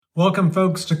Welcome,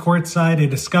 folks, to Courtside, a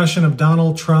discussion of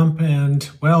Donald Trump and,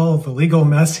 well, the legal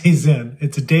mess he's in.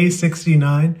 It's day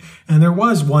 69, and there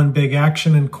was one big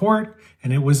action in court,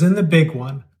 and it was in the big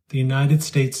one, the United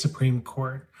States Supreme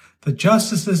Court. The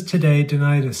justices today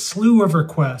denied a slew of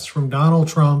requests from Donald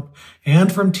Trump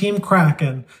and from Team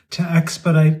Kraken to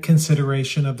expedite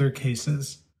consideration of their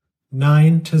cases.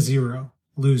 9-0,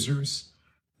 losers.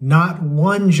 Not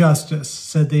one justice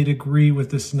said they'd agree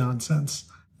with this nonsense.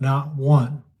 Not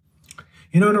one.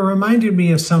 You know, and it reminded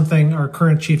me of something our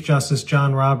current Chief Justice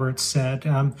John Roberts said.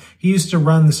 He used to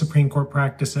run the Supreme Court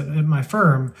practice at my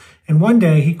firm. And one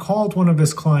day he called one of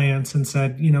his clients and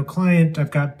said, client,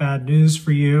 I've got bad news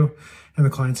for you. And the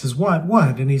client says, what?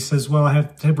 And he says, well, I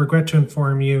have to regret to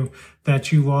inform you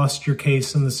that you lost your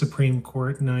case in the Supreme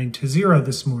Court 9-0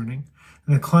 this morning.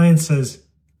 And the client says,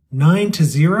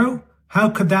 9-0? How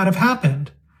could that have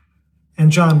happened?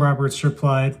 And John Roberts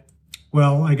replied,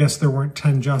 well, I guess there weren't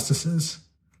 10 justices.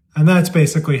 And that's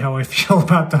basically how I feel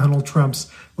about Donald Trump's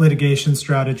litigation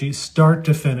strategy, start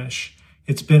to finish.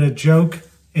 It's been a joke,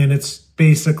 and it's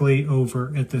basically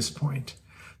over at this point.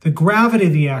 The gravity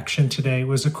of the action today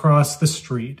was across the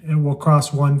street, and will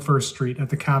cross 1 First Street at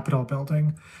the Capitol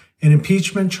building. An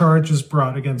impeachment charge was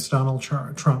brought against Donald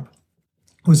Trump.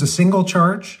 It was a single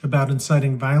charge about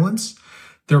inciting violence.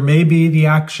 There may be the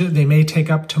action they may take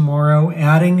up tomorrow,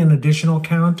 adding an additional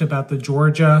count about the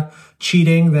Georgia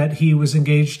cheating that he was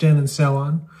engaged in and so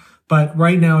on. But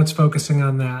right now it's focusing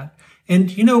on that.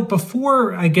 And,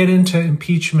 before I get into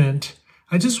impeachment,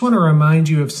 I just want to remind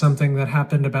you of something that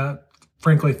happened about,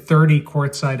 frankly, 30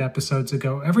 Courtside episodes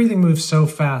ago. Everything moves so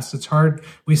fast. It's hard.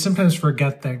 We sometimes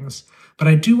forget things. But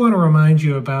I do want to remind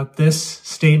you about this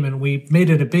statement. We made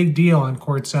it a big deal on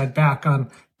Courtside back on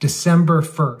December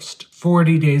 1st,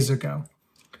 40 days ago.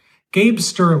 Gabe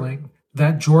Sterling,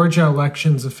 that Georgia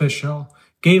elections official,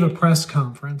 gave a press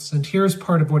conference, and here's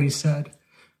part of what he said.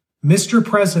 Mr.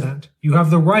 President, you have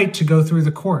the right to go through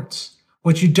the courts.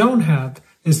 What you don't have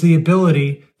is the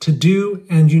ability to do,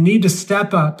 and you need to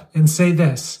step up and say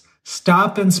this.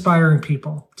 Stop inspiring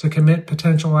people to commit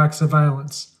potential acts of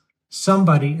violence.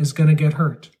 Somebody is going to get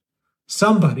hurt.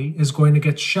 Somebody is going to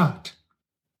get shot.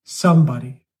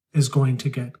 Somebody is going to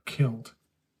get killed.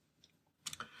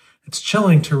 It's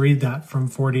chilling to read that from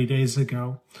 40 days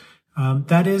ago.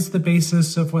 That is the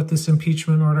basis of what this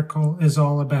impeachment article is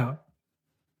all about.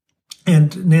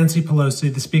 And Nancy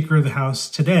Pelosi, the Speaker of the House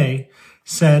today,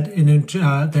 said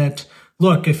that,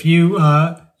 look, if you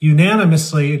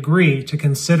unanimously agree to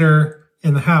consider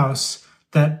in the House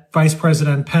that Vice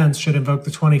President Pence should invoke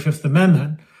the 25th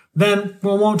Amendment, then we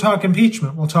won't talk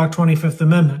impeachment. We'll talk 25th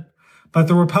Amendment. But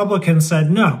the Republicans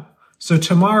said no. So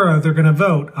tomorrow they're going to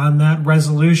vote on that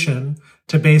resolution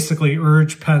to basically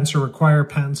urge Pence or require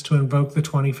Pence to invoke the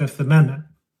 25th Amendment.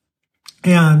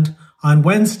 And on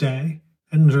Wednesday,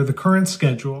 under the current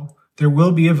schedule, there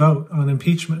will be a vote on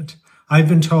impeachment. I've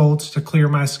been told to clear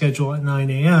my schedule at 9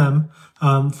 a.m.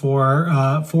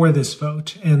 For this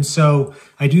vote. And so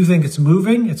I do think it's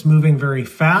moving. It's moving very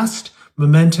fast.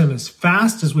 Momentum is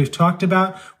fast, as we've talked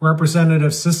about.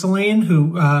 Representative Cicilline,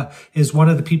 who is one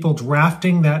of the people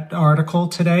drafting that article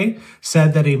today,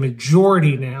 said that a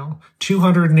majority now,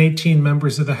 218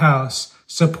 members of the House,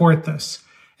 support this.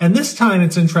 And this time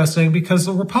it's interesting because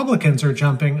the Republicans are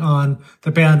jumping on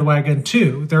the bandwagon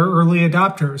too. They're early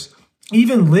adopters.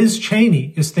 Even Liz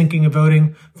Cheney is thinking of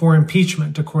voting for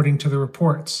impeachment, according to the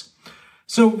reports.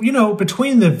 So,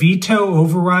 between the veto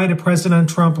override of President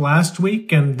Trump last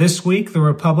week and this week, the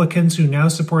Republicans who now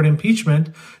support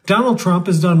impeachment, Donald Trump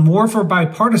has done more for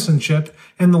bipartisanship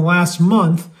in the last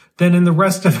month than in the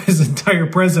rest of his entire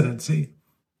presidency.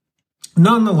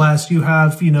 Nonetheless, you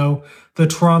have, the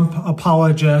Trump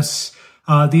apologists,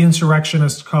 the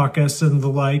insurrectionist caucus and the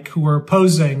like who are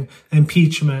opposing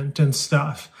impeachment and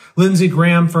stuff. Lindsey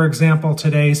Graham, for example,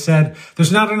 today said,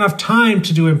 there's not enough time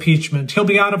to do impeachment. He'll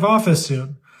be out of office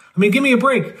soon. I mean, give me a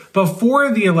break.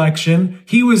 Before the election,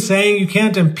 he was saying you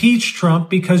can't impeach Trump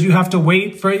because you have to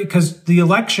wait because the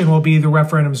election will be the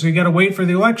referendum. So you got to wait for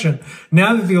the election.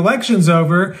 Now that the election's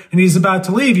over and he's about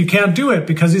to leave, you can't do it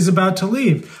because he's about to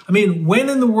leave. I mean, when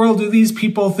in the world do these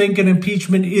people think an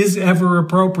impeachment is ever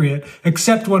appropriate?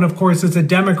 Except when, of course, it's a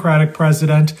Democratic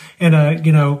president and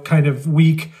a, kind of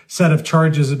weak set of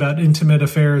charges about intimate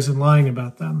affairs and lying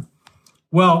about them.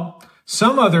 Well,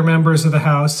 some other members of the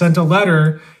House sent a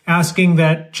letter asking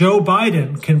that Joe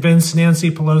Biden convince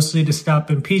Nancy Pelosi to stop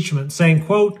impeachment, saying,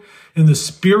 quote, in the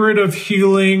spirit of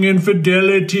healing and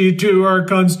fidelity to our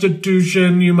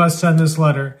Constitution, you must send this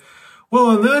letter.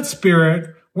 Well, in that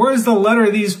spirit, where's the letter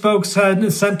these folks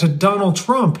had sent to Donald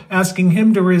Trump asking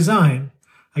him to resign?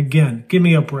 Again, give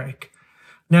me a break.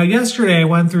 Now, yesterday I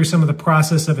went through some of the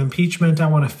process of impeachment. I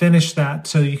want to finish that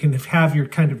so you can have your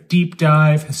kind of deep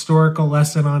dive historical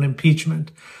lesson on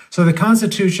impeachment. So the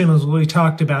Constitution, as we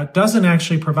talked about, doesn't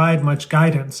actually provide much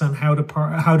guidance on how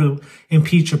to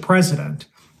impeach a president.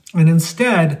 And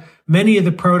instead, many of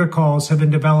the protocols have been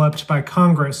developed by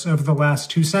Congress over the last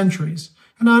 2 centuries.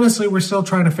 And honestly, we're still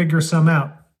trying to figure some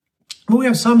out. But we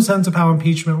have some sense of how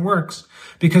impeachment works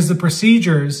because the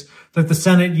procedures that the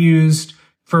Senate used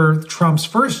for Trump's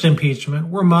first impeachment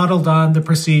were modeled on the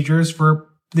procedures for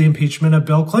the impeachment of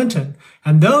Bill Clinton.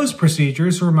 And those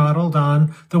procedures were modeled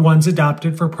on the ones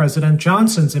adopted for President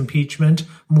Johnson's impeachment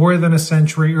more than a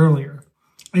century earlier.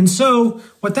 And so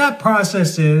what that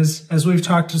process is, as we've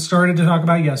started to talk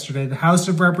about yesterday, the House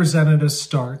of Representatives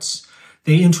starts.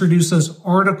 They introduce those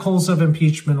articles of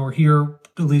impeachment, or here,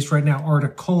 at least right now,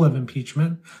 article of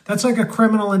impeachment. That's like a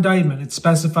criminal indictment. It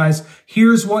specifies,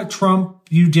 here's what Trump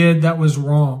you did that was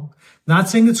wrong. Not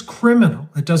saying it's criminal.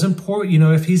 It doesn't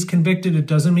if he's convicted, it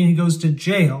doesn't mean he goes to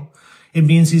jail. It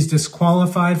means he's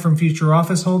disqualified from future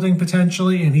office holding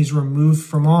potentially, and he's removed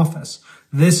from office.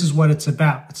 This is what it's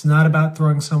about. It's not about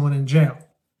throwing someone in jail.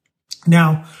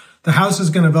 Now, the House is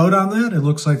going to vote on that. It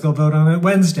looks like they'll vote on it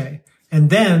Wednesday. And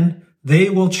then they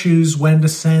will choose when to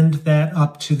send that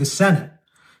up to the Senate.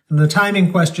 And the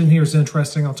timing question here is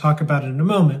interesting. I'll talk about it in a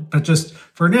moment. But just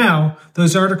for now,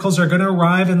 those articles are going to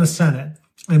arrive in the Senate.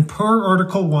 And per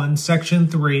Article 1, Section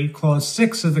 3, Clause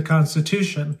 6 of the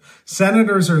Constitution,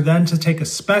 senators are then to take a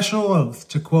special oath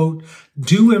to, quote,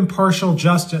 do impartial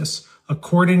justice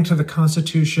according to the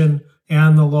Constitution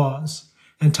and the laws.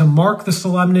 And to mark the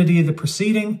solemnity of the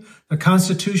proceeding, the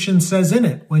Constitution says in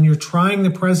it, when you're trying the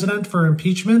president for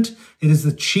impeachment, it is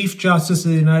the Chief Justice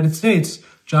of the United States,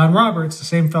 John Roberts, the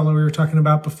same fellow we were talking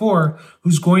about before,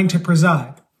 who's going to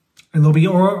preside. And there'll be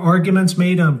arguments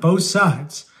made on both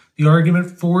sides. The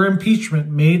argument for impeachment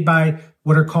made by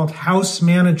what are called House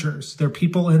managers. They're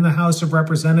people in the House of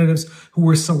Representatives who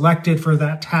were selected for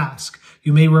that task.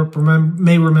 You may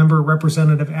remember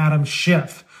Representative Adam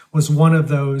Schiff was one of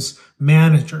those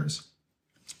managers.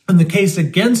 And the case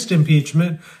against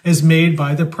impeachment is made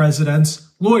by the president's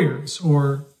lawyers,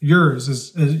 or yours,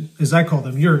 as I call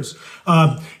them, yours.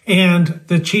 And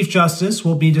the Chief Justice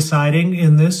will be deciding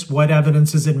in this what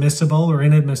evidence is admissible or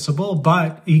inadmissible,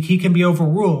 but he can be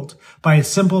overruled by a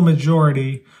simple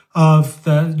majority of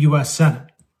the U.S.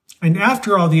 Senate. And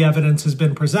after all the evidence has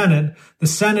been presented, the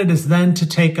Senate is then to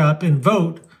take up and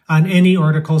vote on any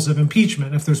articles of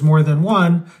impeachment. If there's more than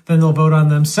one, then they'll vote on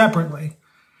them separately.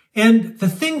 And the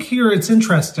thing here, it's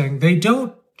interesting. They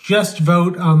don't just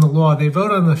vote on the law. They vote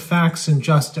on the facts and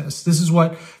justice. This is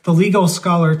what the legal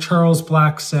scholar Charles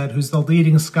Black said, who's the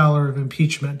leading scholar of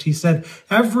impeachment. He said,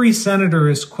 every senator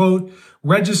is, quote,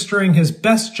 registering his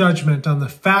best judgment on the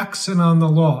facts and on the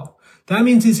law. That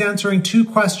means he's answering 2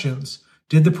 questions.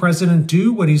 Did the president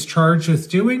do what he's charged with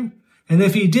doing? And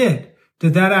if he did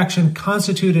that action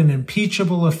constitute an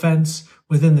impeachable offense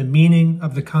within the meaning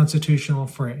of the constitutional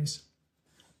phrase?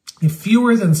 If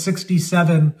fewer than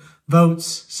 67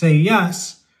 votes say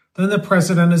yes, then the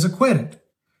president is acquitted.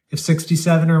 If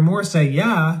 67 or more say,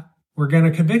 yeah, we're going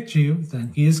to convict you,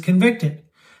 then he is convicted.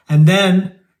 And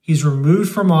then he's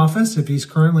removed from office if he's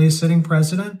currently a sitting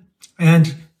president.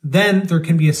 And then there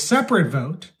can be a separate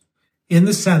vote in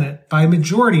the Senate by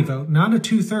majority vote, not a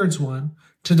 2/3 one,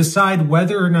 to decide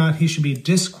whether or not he should be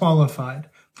disqualified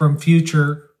from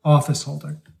future office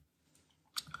holding.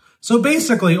 So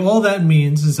basically, all that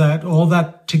means is that all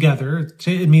that together,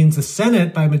 it means the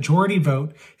Senate by majority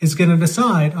vote is going to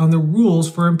decide on the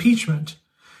rules for impeachment.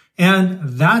 And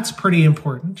that's pretty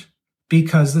important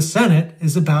because the Senate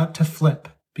is about to flip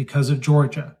because of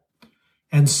Georgia.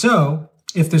 And so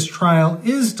if this trial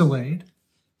is delayed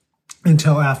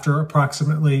until after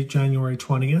approximately January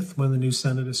 20th, when the new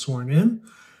Senate is sworn in,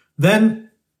 then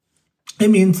it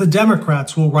means the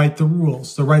Democrats will write the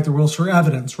rules. They'll write the rules for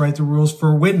evidence, write the rules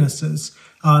for witnesses,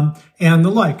 and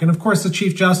the like. And of course, the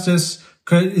Chief Justice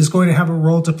is going to have a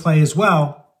role to play as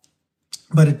well.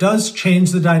 But it does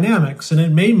change the dynamics, and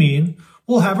it may mean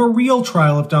we'll have a real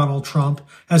trial of Donald Trump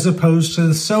as opposed to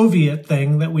the Soviet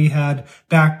thing that we had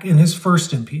back in his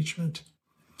first impeachment.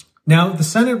 Now, the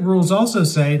Senate rules also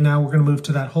say, now we're going to move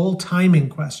to that whole timing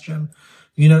question.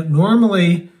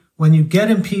 Normally when you get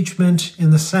impeachment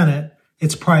in the Senate,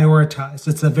 it's prioritized.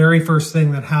 It's the very first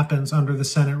thing that happens under the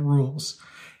Senate rules.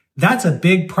 That's a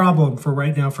big problem for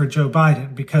right now for Joe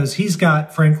Biden, because he's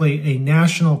got, frankly, a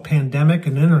national pandemic,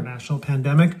 an international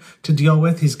pandemic to deal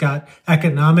with. He's got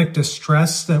economic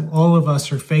distress that all of us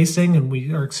are facing and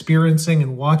we are experiencing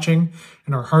and watching,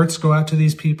 and our hearts go out to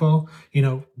these people.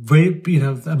 A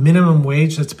minimum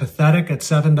wage that's pathetic at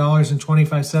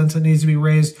 $7.25 that needs to be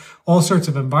raised, all sorts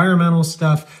of environmental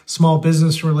stuff, small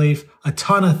business relief, a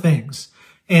ton of things.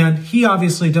 And he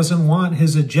obviously doesn't want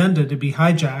his agenda to be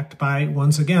hijacked by,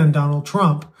 once again, Donald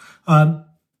Trump. And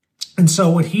so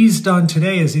what he's done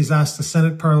today is he's asked the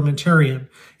Senate parliamentarian,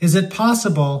 is it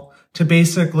possible to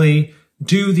basically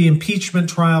do the impeachment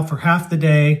trial for half the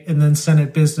day and then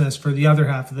Senate business for the other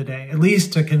half of the day, at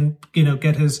least to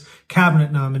get his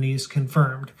cabinet nominees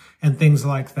confirmed and things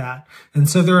like that. And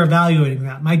so they're evaluating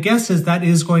that. My guess is that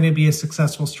is going to be a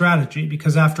successful strategy,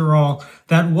 because after all,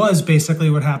 that was basically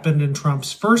what happened in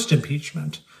Trump's first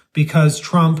impeachment, because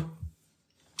Trump,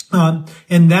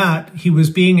 in that he was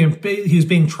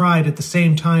being tried at the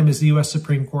same time as the U.S.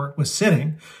 Supreme Court was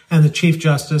sitting, and the Chief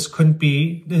Justice couldn't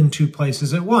be in two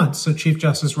places at once. So Chief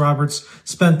Justice Roberts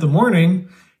spent the morning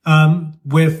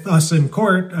with us in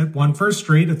court at 1 First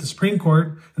Street at the Supreme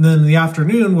Court, and then in the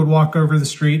afternoon would walk over the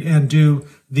street and do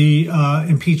the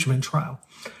impeachment trial.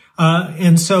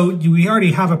 And so we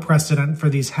already have a precedent for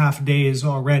these half days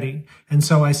already, and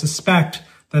so I suspect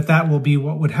that will be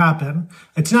what would happen.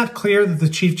 It's not clear that the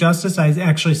Chief Justice, I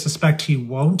actually suspect he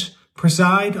won't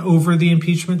preside over the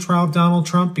impeachment trial of Donald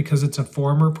Trump, because it's a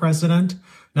former president,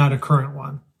 not a current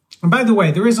one. And by the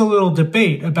way, there is a little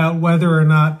debate about whether or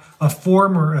not a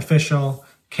former official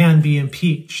can be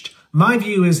impeached. My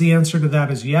view is the answer to that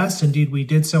is yes. Indeed, we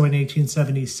did so in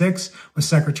 1876 with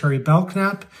Secretary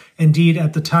Belknap. Indeed,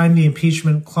 at the time the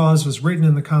impeachment clause was written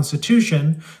in the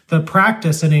Constitution, the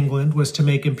practice in England was to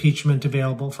make impeachment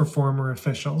available for former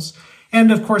officials.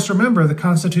 And of course, remember, the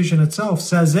Constitution itself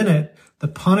says in it, the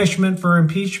punishment for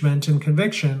impeachment and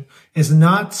conviction is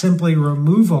not simply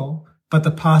removal, but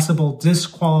the possible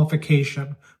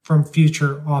disqualification from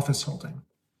future office holding.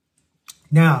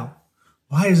 Now,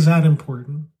 why is that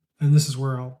important? And this is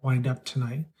where I'll wind up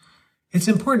tonight. It's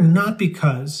important not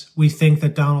because we think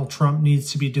that Donald Trump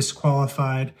needs to be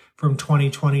disqualified from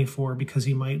 2024 because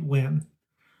he might win.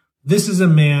 This is a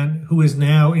man who is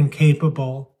now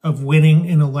incapable of winning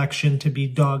an election to be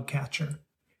dog catcher.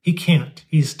 He can't.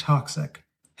 He's toxic.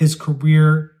 His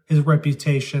career, his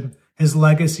reputation, his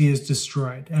legacy is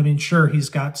destroyed. I mean, sure, he's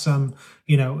got some,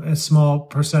 a small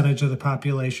percentage of the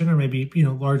population, or maybe,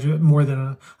 larger, more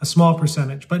than a small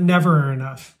percentage, but never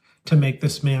enough to make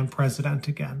this man president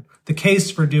again. The case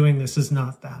for doing this is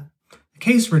not that. The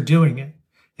case for doing it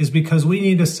is because we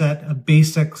need to set a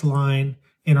basic line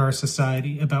in our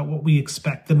society about what we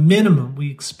expect, the minimum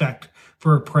we expect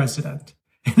for a president.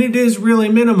 And it is really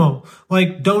minimal.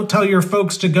 Like, don't tell your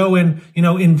folks to go and,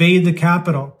 invade the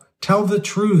Capitol. Tell the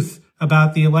truth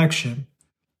about the election.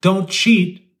 Don't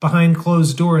cheat behind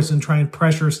closed doors and try and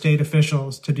pressure state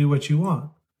officials to do what you want.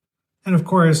 And of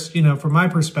course, from my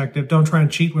perspective, don't try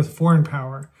and cheat with foreign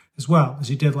power as well,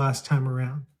 as you did last time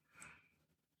around.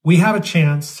 We have a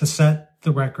chance to set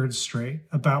the record straight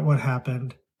about what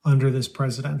happened under this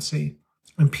presidency.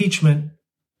 Impeachment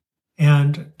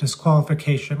and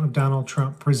disqualification of Donald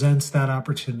Trump presents that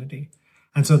opportunity.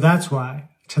 And so that's why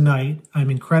tonight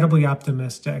I'm incredibly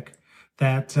optimistic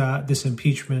that this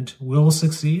impeachment will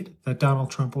succeed, that Donald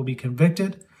Trump will be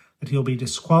convicted, that he'll be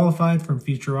disqualified from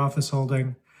future office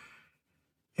holding,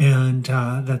 and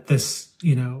that this,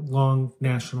 long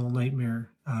national nightmare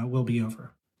will be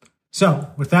over.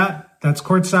 So with that, that's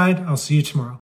Courtside. I'll see you tomorrow.